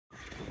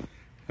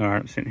All right,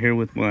 I'm sitting here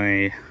with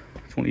my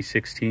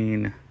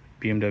 2016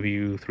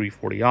 BMW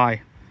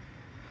 340i,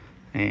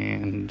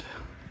 and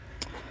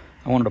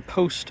I wanted to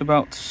post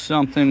about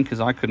something because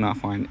I could not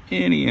find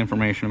any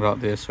information about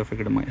this, so I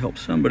figured it might help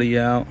somebody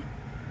out.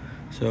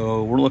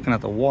 So we're looking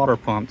at the water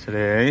pump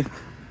today.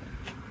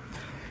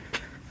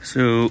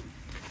 So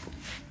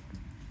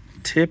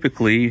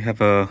typically you have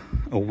a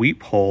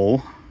weep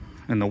hole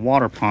in the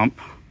water pump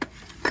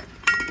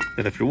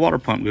that if your water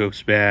pump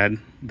goes bad,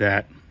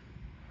 that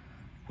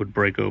would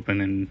break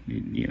open, and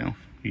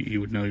you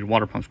would know your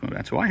water pump's going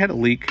bad. So I had a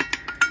leak,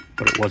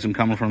 but it wasn't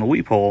coming from the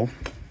weep hole.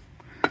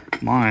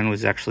 Mine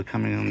was actually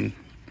coming in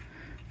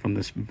from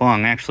this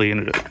bung. I actually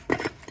ended up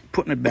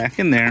putting it back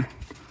in there.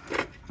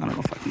 I don't know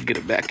if I can get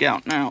it back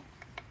out now.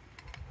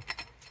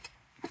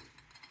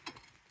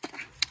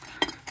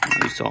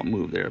 You saw it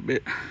move there a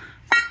bit.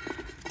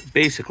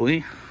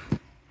 Basically,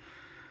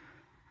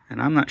 and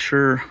I'm not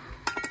sure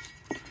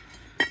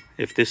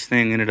if this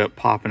thing ended up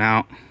popping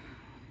out.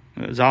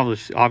 It was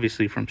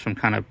obviously from some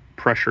kind of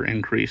pressure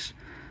increase.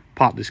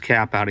 Pop this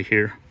cap out of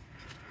here,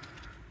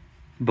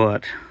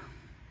 but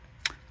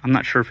I'm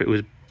not sure if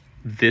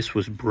this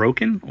was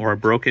broken or I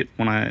broke it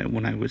when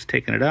I was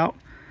taking it out.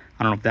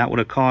 I don't know if that would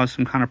have caused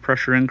some kind of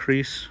pressure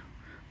increase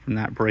from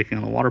that breaking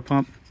on the water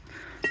pump.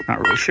 Not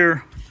really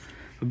sure,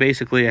 but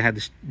basically I had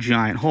this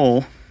giant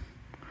hole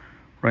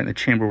right in the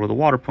chamber where the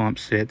water pump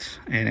sits,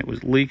 and it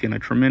was leaking a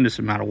tremendous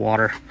amount of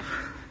water.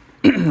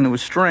 And it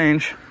was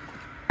strange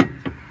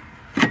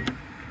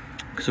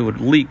because it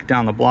would leak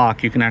down the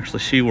block. You can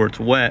actually see where it's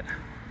wet,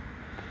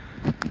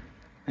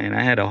 and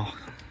I had a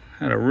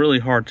really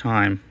hard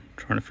time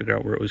trying to figure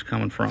out where it was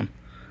coming from.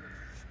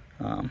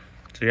 So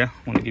yeah,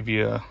 I want to give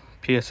you a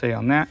PSA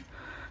on that.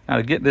 Now,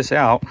 to get this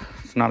out,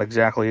 it's not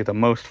exactly the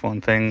most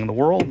fun thing in the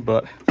world,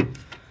 but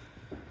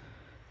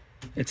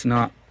it's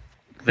not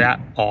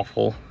that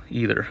awful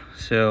either.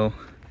 So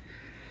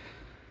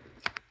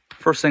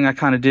first thing I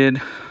kind of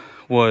did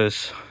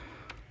was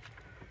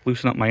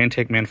loosen up my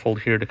intake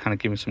manifold here to kind of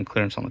give me some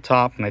clearance on the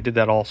top, and I did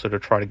that also to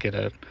try to get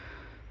a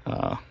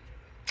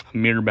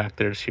mirror back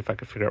there to see if I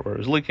could figure out where it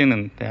was leaking,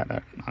 and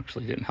that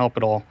actually didn't help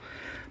at all.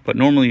 But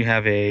normally you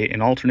have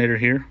an alternator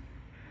here.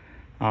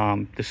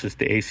 This is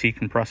the AC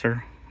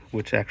compressor,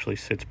 which actually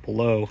sits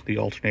below the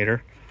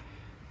alternator.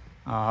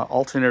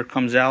 Alternator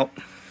comes out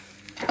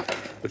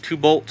with 2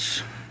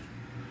 bolts,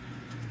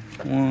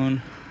 1,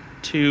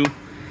 2,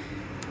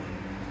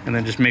 and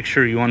then just make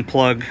sure you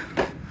unplug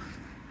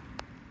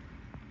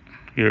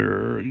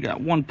you got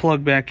 1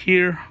 plug back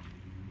here,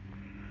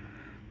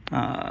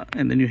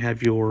 and then you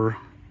have your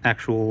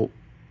actual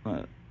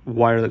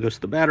wire that goes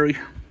to the battery.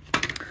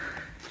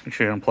 Make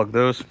sure you unplug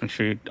those. Make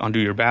sure you undo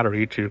your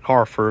battery to your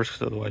car first,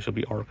 because otherwise you'll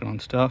be arcing on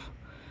stuff.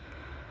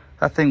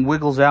 That thing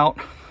wiggles out,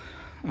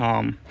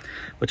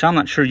 which I'm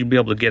not sure you'd be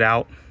able to get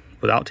out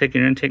without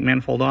taking your intake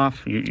manifold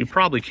off. You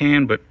probably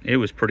can, but it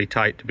was pretty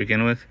tight to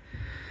begin with.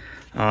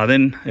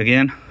 Then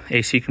again,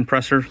 AC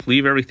compressor,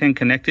 leave everything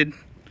connected.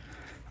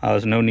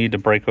 There's no need to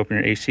break open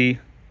your AC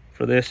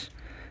for this.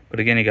 But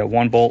again, you got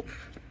 1 bolt,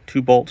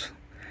 2 bolts.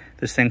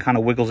 This thing kind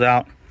of wiggles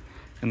out,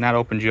 and that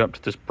opens you up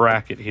to this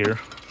bracket here.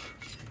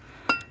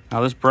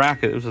 Now this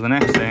bracket, this was the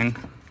next thing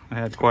I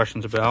had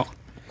questions about.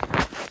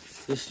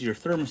 This is your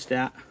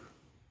thermostat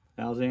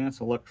housing. It's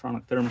an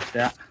electronic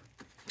thermostat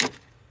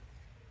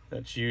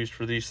that's used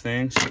for these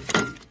things.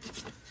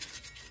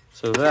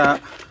 So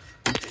that,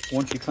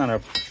 once you kind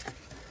of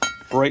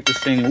break this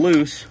thing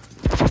loose,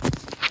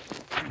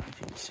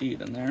 see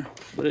it in there,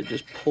 but it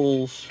just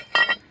pulls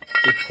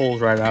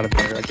right out of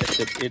there. I guess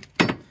it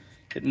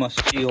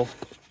must seal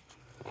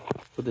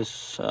with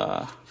this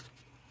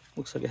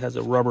looks like it has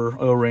a rubber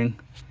O-ring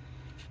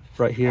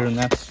right here, and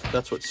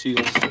that's what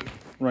seals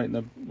right in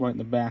the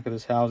back of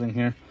this housing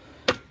here.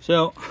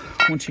 So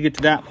once you get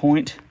to that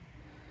point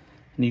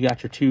and you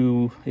got your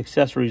 2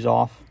 accessories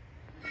off,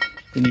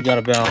 then you got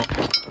about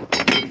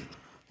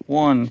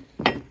 1,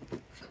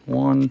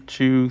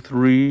 2,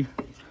 3,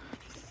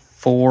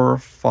 4,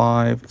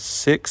 5,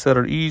 6 that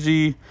are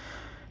easy.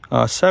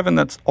 7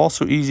 that's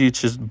also easy.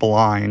 It's just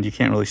blind. You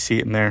can't really see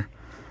it in there.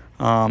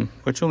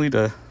 But you'll need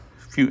a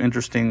few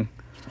interesting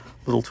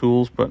little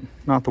tools, but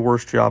not the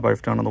worst job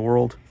I've done in the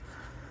world.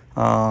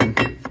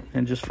 And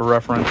just for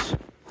reference,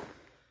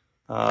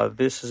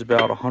 this is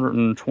about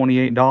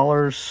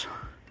 $128.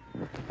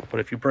 But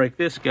if you break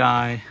this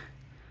guy,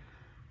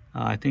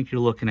 I think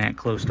you're looking at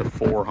close to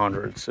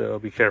 $400. So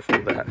be careful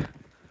of that.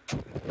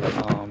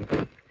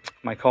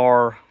 My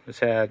car has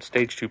had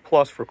Stage 2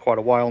 Plus for quite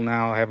a while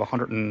now. I have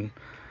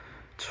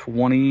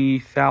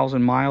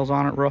 120,000 miles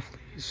on it roughly.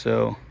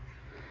 So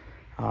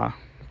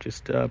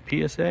just a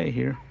PSA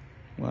here.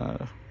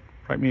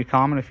 Write me a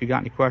comment if you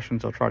got any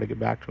questions. I'll try to get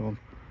back to them.